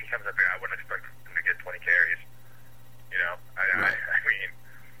he comes up here, I wouldn't expect him to get 20 carries. Right.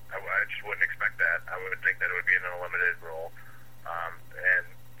 I just wouldn't expect that. I would think that it would be in an unlimited role, and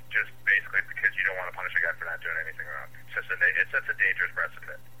just basically because you don't want to punish a guy for not doing anything wrong. It sets a dangerous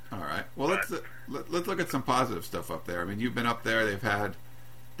precedent. All right. Well, let's look at some positive stuff up there. I mean, you've been up there.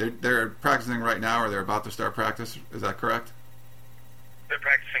 They're practicing right now, or they're about to start practice. Is that correct? They're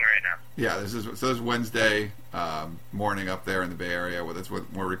practicing right now. Yeah. This is Wednesday morning up there in the Bay Area. Well, that's when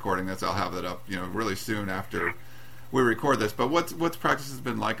we're recording this. I'll have that up, really soon after we record this. But what's practice has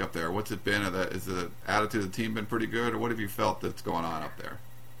been like up there? What's it been? Is the attitude of the team been pretty good, or what have you felt that's going on up there?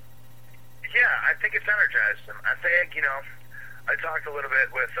 Yeah, I think it's energized them. I think I talked a little bit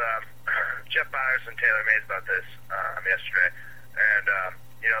with Jeff Byers and Taylor Mays about this yesterday, and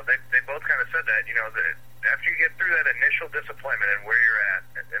they both kind of said that that after you get through that initial disappointment and where you're at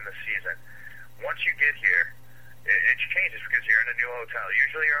in the season, once you get here, it changes because you're in a new hotel.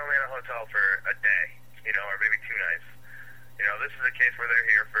 Usually you're only in a hotel for a day, or maybe 2 nights. This is a case where they're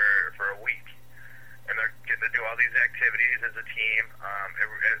here for a week, and they're getting to do all these activities as a team.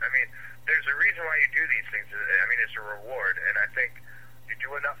 There's a reason why you do these things. It's a reward, and I think you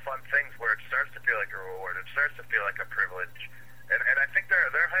do enough fun things where it starts to feel like a reward. It starts to feel like a privilege, and I think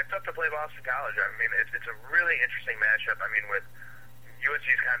they're hyped up to play Boston College. It's a really interesting matchup. With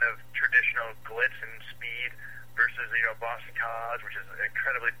USC's kind of traditional glitz and speed versus Boston College, which is an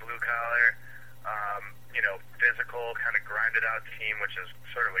incredibly blue collar, physical, kind of grinded out team, which is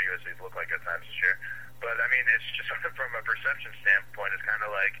sort of what USC's look like at times this year. But it's just sort of from a perception standpoint, it's kind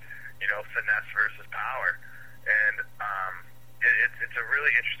of like finesse versus power, and it's a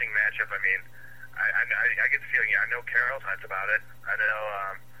really interesting matchup. I get the feeling, I know Carroll's hyped about it. I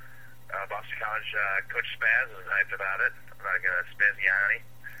know Boston College Coach Spaz is hyped about it. I'm not going to Spaziani,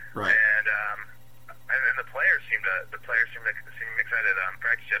 right? And the players seem excited.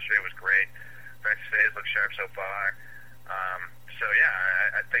 Practice yesterday was great. Practice today has looked sharp so far.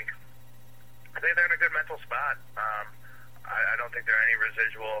 I think they're in a good mental spot. I don't think there are any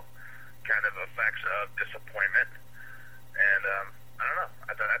residual kind of effects of disappointment, and I don't know.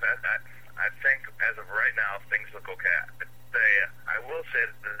 I think as of right now things look okay. I will say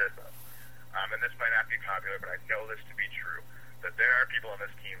this, and this might not be popular, but I know this to be true, that there are people on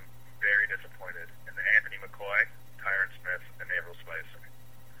this team very disappointed in Anthony McCoy, Tyron Smith, and Avril Spicer.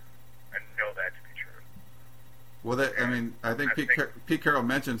 I know that to be true. Well, I think Pete Carroll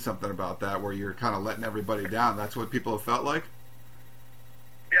mentioned something about that, where you're kind of letting everybody down. That's what people have felt like?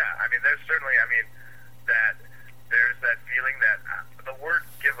 Yeah, there's certainly, that there's that feeling that the word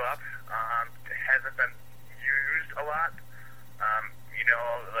give up hasn't been used a lot.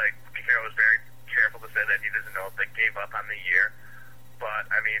 Pete Carroll was very careful to say that he doesn't know if they gave up on the year.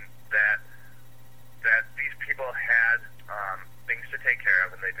 But, that these people had things to take care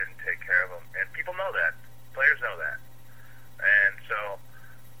of, and they didn't take care of them. And people know that. Players know that. And so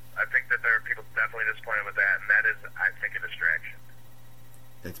I think that there are people definitely disappointed with that, and that is, I think, a distraction.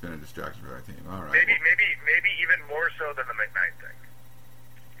 It's been a distraction for our team. All right. Maybe even more so than the McKnight thing.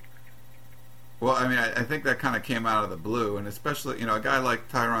 Well, I think that kind of came out of the blue, and especially, a guy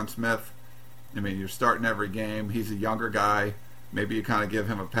like Tyron Smith, you're starting every game. He's a younger guy. Maybe you kind of give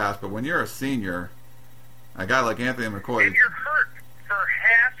him a pass. But when you're a senior, a guy like Anthony McCoy... And you're hurt for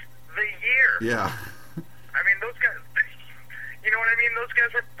half the year. Yeah. Those guys... You know what I mean? Those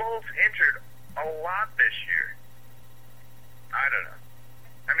guys were both injured a lot this year. I don't know.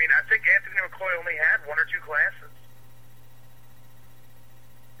 I mean, I think Anthony McCoy only had 1 or 2 classes.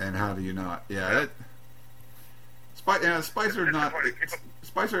 And how do you not? Yeah, Spicer's not.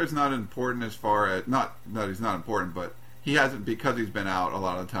 Spicer is not important as far as not that he's not important, but he hasn't, because he's been out a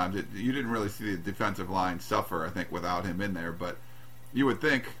lot of the times. You didn't really see the defensive line suffer, I think, without him in there. But you would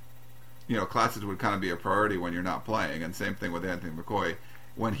think, classes would kind of be a priority when you're not playing. And same thing with Anthony McCoy.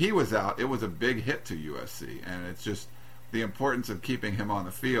 When he was out, it was a big hit to USC, and it's just the importance of keeping him on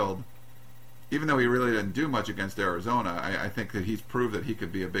the field. Even though he really didn't do much against Arizona, I think that he's proved that he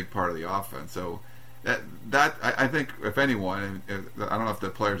could be a big part of the offense. So I think, if anyone, I don't know if the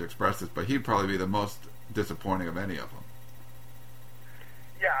players expressed this, but he'd probably be the most disappointing of any of them.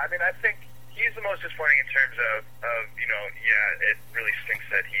 Yeah, I mean, I think he's the most disappointing in terms of it really stinks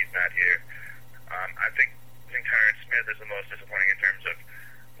that he's not here. I think Tyron Smith is the most disappointing in terms of,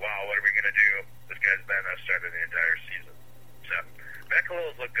 wow, what are we going to do? This guy's been a starter the entire season. So,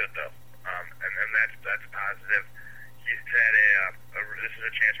 McCoy's looked good, though. And that's positive. He's had this is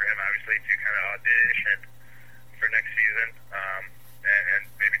a chance for him, obviously, to kind of audition for next season, and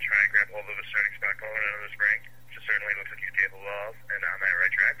maybe try and grab hold of a starting spot going into the spring, which certainly looks like he's capable of, and on that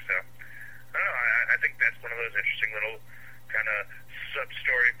right track. So, I don't know. I think that's one of those interesting little kind of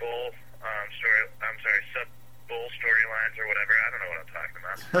sub-story bowl storylines or whatever. I don't know what I'm talking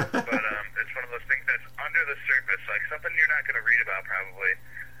about, but it's one of those things that's under the surface, like something you're not going to read about probably,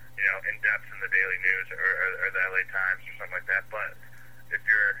 in depth in the Daily News or the LA Times or something like that. But if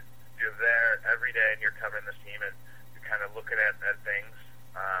you're there every day and you're covering this team and you're kind of looking at things,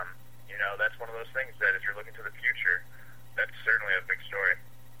 that's one of those things that if you're looking to the future, that's certainly a big story.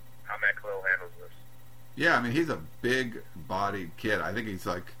 How Matt Khalil handles this. Yeah, I mean, he's a big-bodied kid. I think he's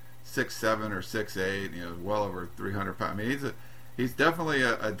like 6'7" or 6'8", well over 300 pounds. I mean, he's definitely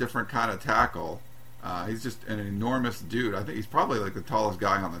a different kind of tackle. He's just an enormous dude. I think he's probably like the tallest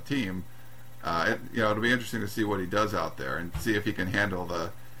guy on the team. It'll be interesting to see what he does out there and see if he can handle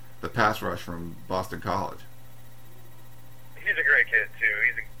the pass rush from Boston College. He's a great kid, too.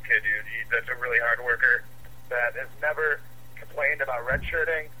 He's a kid, dude. That's a really hard worker that has never complained about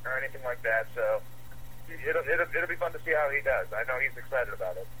redshirting or anything like that. So it'll be fun to see how he does. I know he's excited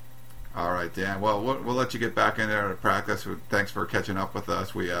about it. All right, Dan. Well, we'll let you get back in there to practice. Thanks for catching up with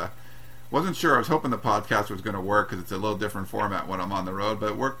us. We wasn't sure. I was hoping the podcast was going to work because it's a little different format when I'm on the road,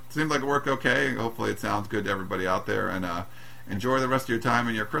 but it seemed like it worked okay. Hopefully it sounds good to everybody out there, and enjoy the rest of your time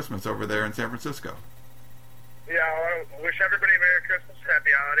and your Christmas over there in San Francisco. Yeah, I wish everybody Merry Christmas,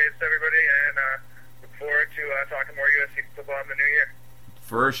 Happy Holidays to everybody, and look forward to talking more USC football in the new year.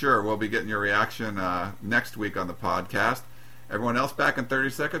 For sure. We'll be getting your reaction next week on the podcast. Everyone else, back in 30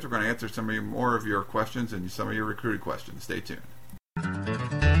 seconds, we're going to answer more of your questions and some of your recruiting questions. Stay tuned.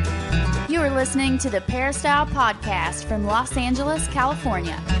 You are listening to the Peristyle Podcast from Los Angeles,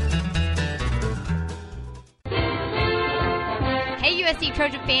 California. Hey, USC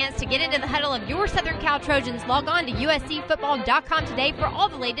Trojan fans, to get into the huddle of your Southern Cal Trojans, log on to uscfootball.com today for all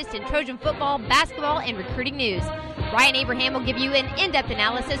the latest in Trojan football, basketball, and recruiting news. Ryan Abraham will give you an in-depth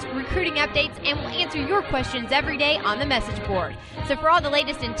analysis, recruiting updates, and will answer your questions every day on the message board. So for all the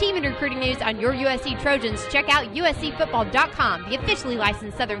latest in team and recruiting news on your USC Trojans, check out uscfootball.com, the officially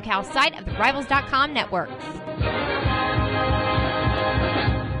licensed Southern Cal site of the Rivals.com network.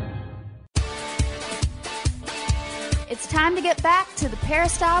 It's time to get back to the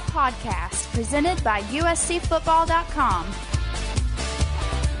Peristyle Podcast, presented by uscfootball.com.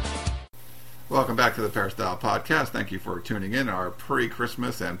 Welcome back to the Peristyle Podcast. Thank you for tuning in our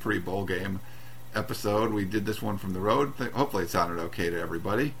pre-Christmas and pre-bowl game episode. We did this one from the road. Hopefully it sounded okay to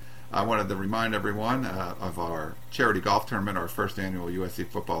everybody. I wanted to remind everyone of our charity golf tournament, our first annual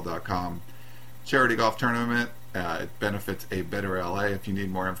uscfootball.com charity golf tournament. It benefits A Better LA. If you need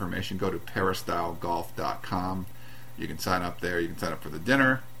more information, go to peristylegolf.com. You can sign up there. You can sign up for the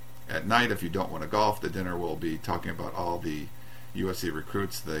dinner at night. If you don't want to golf, the dinner will be talking about all the USC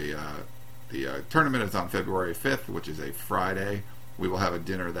recruits. The tournament is on February 5th, which is a Friday. We will have a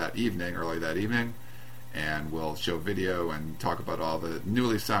dinner that evening, early that evening, and we'll show video and talk about all the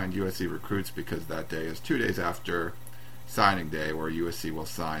newly signed USC recruits, because that day is 2 days after signing day, where USC will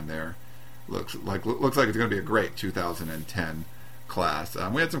sign their looks like it's going to be a great 2010 class.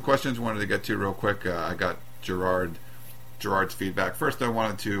 We had some questions we wanted to get to real quick. I got Gerard's feedback. First, I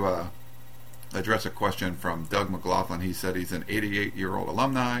wanted to address a question from Doug McLaughlin. He said he's an 88-year-old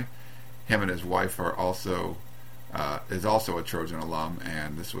alumni. Him and his wife are also is also a Trojan alum,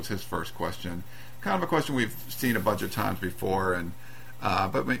 and this was his first question. Kind of a question we've seen a bunch of times before, and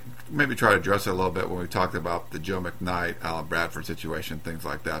But maybe try to address it a little bit when we talked about the Joe McKnight, Alan Bradford situation, things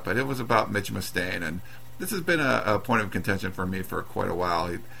like that. But it was about Mitch Mustaine, and this has been a point of contention for me for quite a while.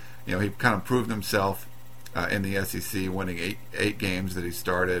 He kind of proved himself in the SEC, winning eight games that he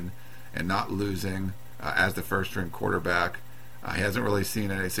started and not losing as the first-string quarterback. He hasn't really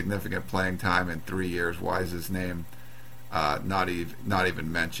seen any significant playing time in 3 years. Why is his name not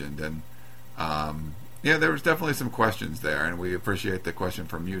even mentioned? And there was definitely some questions there, and we appreciate the question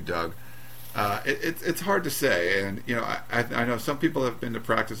from you, Doug. It's hard to say, and I know some people have been to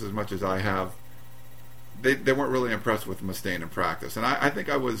practice as much as I have. They weren't really impressed with Mustaine in practice, and I think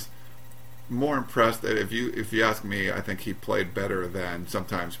I was more impressed that if you ask me, I think he played better than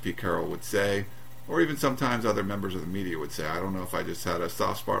sometimes Pete Carroll would say, or even sometimes other members of the media would say. I don't know if I just had a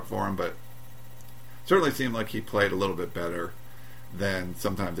soft spot for him, but it certainly seemed like he played a little bit better than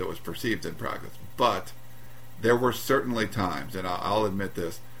sometimes it was perceived in practice. But there were certainly times, and I'll admit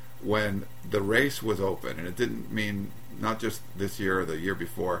this, when the race was open, and it didn't mean not just this year or the year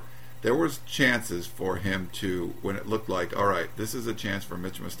before, there was chances for him to, when it looked like, all right, this is a chance for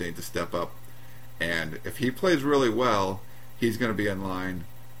Mitch Mustaine to step up, and if he plays really well, he's going to be in line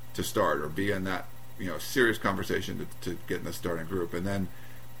to start or be in that serious conversation to get in the starting group. And then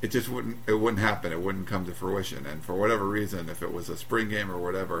it just wouldn't happen. It wouldn't come to fruition. And for whatever reason, if it was a spring game or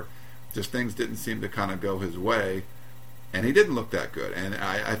whatever, just things didn't seem to kind of go his way, and he didn't look that good. And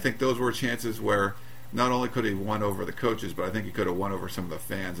I think those were chances where not only could he have won over the coaches, but I think he could have won over some of the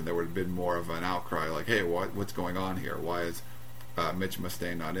fans, and there would have been more of an outcry like, hey, what's going on here? Why is Mitch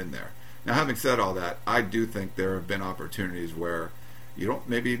Mustaine not in there? Now, having said all that, I do think there have been opportunities where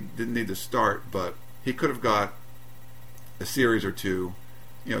maybe didn't need to start, but he could have got a series or two,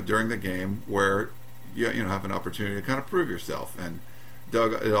 during the game where you have an opportunity to kind of prove yourself. And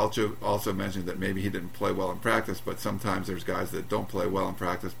Doug also mentioned that maybe he didn't play well in practice, but sometimes there's guys that don't play well in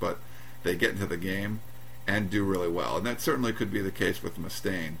practice, but they get into the game and do really well. And that certainly could be the case with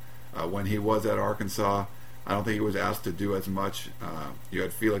Mustaine. When he was at Arkansas, I don't think he was asked to do as much. You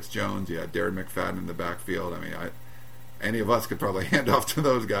had Felix Jones, you had Darren McFadden in the backfield. I mean, any of us could probably hand off to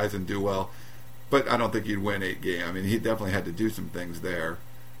those guys and do well, but I don't think he'd win 8 games. I mean, he definitely had to do some things there,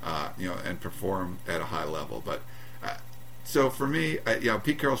 and perform at a high level. But so for me,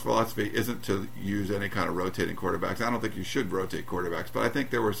 Pete Carroll's philosophy isn't to use any kind of rotating quarterbacks. I don't think you should rotate quarterbacks, but I think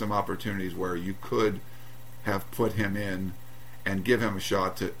there were some opportunities where you could have put him in and give him a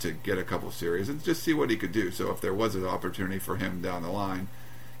shot to get a couple series and just see what he could do. So if there was an opportunity for him down the line,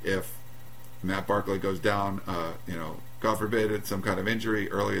 if Matt Barkley goes down, God forbid it's some kind of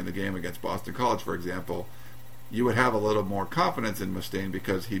injury early in the game against Boston College, for example, you would have a little more confidence in Mustaine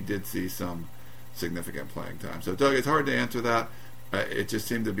because he did see some significant playing time. So, Doug, it's hard to answer that. It just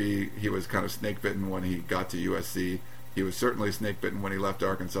seemed to be he was kind of snake-bitten when he got to USC. He was certainly snake-bitten when he left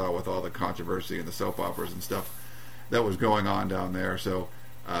Arkansas with all the controversy and the soap operas and stuff that was going on down there. So,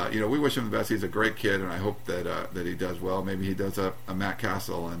 we wish him the best. He's a great kid, and I hope that he does well. Maybe he does a Matt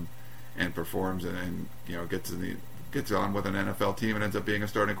Castle and performs and gets on with an NFL team and ends up being a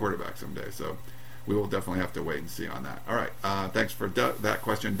starting quarterback someday. So we will definitely have to wait and see on that. All right. Thanks for that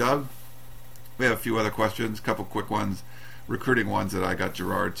question, Doug. We have a few other questions, a couple quick ones, recruiting ones that I got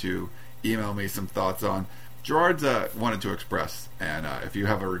Gerard to email me some thoughts on. Gerard's wanted to express, and if you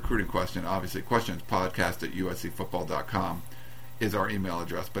have a recruiting question, obviously questionspodcast@uscfootball.com is our email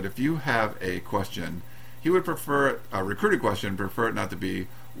address. But if you have a question, he would prefer a recruiting question, prefer it not to be,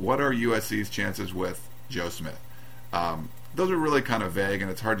 what are USC's chances with Joe Smith? Those are really kind of vague,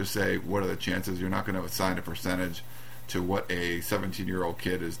 and it's hard to say what are the chances. You're not going to assign a percentage to what a 17-year-old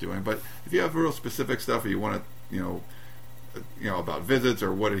kid is doing. But if you have real specific stuff, or you want to, about visits,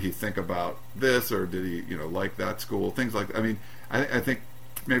 or what did he think about this, or did he, like that school, things like that. I mean, I think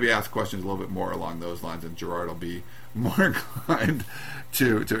maybe ask questions a little bit more along those lines, and Gerard will be more inclined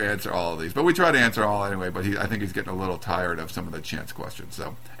to answer all of these. But we try to answer all anyway, but I think he's getting a little tired of some of the chance questions.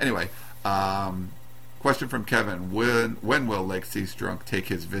 So anyway, question from Kevin, when will Lake Seastrunk take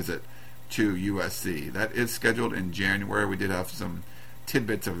his visit to USC? That is scheduled in January. We did have some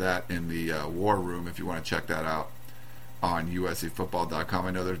tidbits of that in the War Room if you want to check that out on uscfootball.com.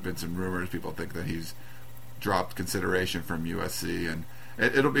 I know there's been some rumors. People think that he's dropped consideration from USC, and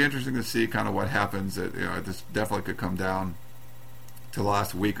it'll be interesting to see kind of what happens. This definitely could come down to the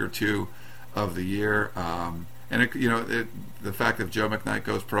last week or two of the year. The fact that Joe McKnight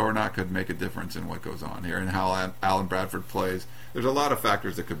goes pro or not could make a difference in what goes on here and how Alan Bradford plays. There's a lot of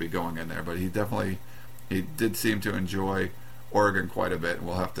factors that could be going in there, but he did seem to enjoy Oregon quite a bit, and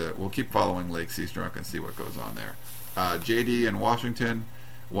we'll keep following Lake Seastrunk and see what goes on there. JD in Washington,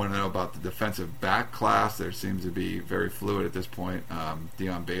 Want to know about the defensive back class? There seems to be very fluid at this point.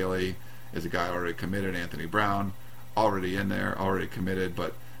 Dion Bailey is a guy already committed. Anthony Brown already in there, already committed.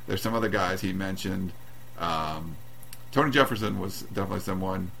 But there's some other guys he mentioned. Tony Jefferson was definitely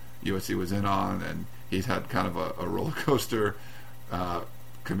someone USC was in on, and he's had kind of a roller coaster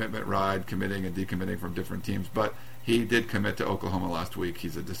commitment ride, committing and decommitting from different teams. But he did commit to Oklahoma last week.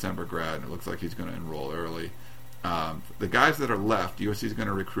 He's a December grad, and it looks like he's going to enroll early. The guys that are left, USC is going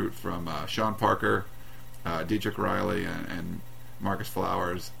to recruit from Sean Parker, Dietrich Riley, and Marcus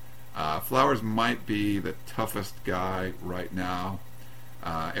Flowers. Flowers might be the toughest guy right now.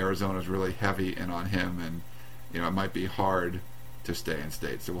 Arizona's really heavy in on him, and it might be hard to stay in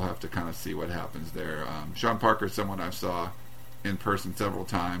state. So we'll have to kind of see what happens there. Sean Parker is someone I saw in person several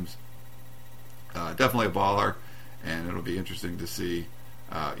times. Definitely a baller, and it'll be interesting to see,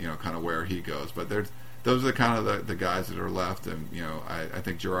 kind of where he goes. But those are kind of the guys that are left, and I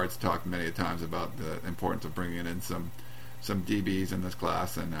think Gerard's talked many a times about the importance of bringing in some DBs in this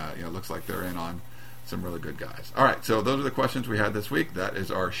class, and it looks like they're in on some really good guys. All right, so those are the questions we had this week. That is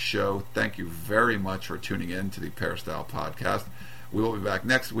our show. Thank you very much for tuning in to the Peristyle Podcast. We will be back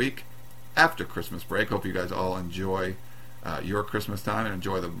next week after Christmas break. Hope you guys all enjoy your Christmas time and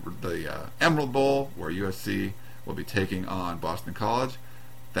enjoy the Emerald Bowl, where USC will be taking on Boston College.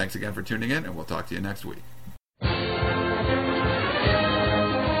 Thanks again for tuning in, and we'll talk to you next week.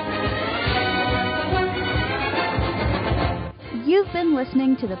 You've been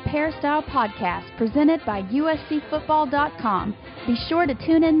listening to the Peristyle Podcast, presented by USCFootball.com. Be sure to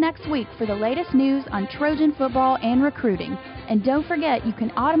tune in next week for the latest news on Trojan football and recruiting. And don't forget, you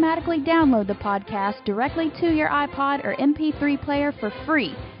can automatically download the podcast directly to your iPod or MP3 player for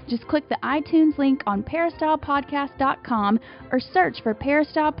free. Just click the iTunes link on peristylepodcast.com or search for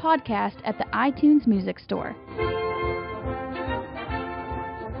Peristyle Podcast at the iTunes Music Store.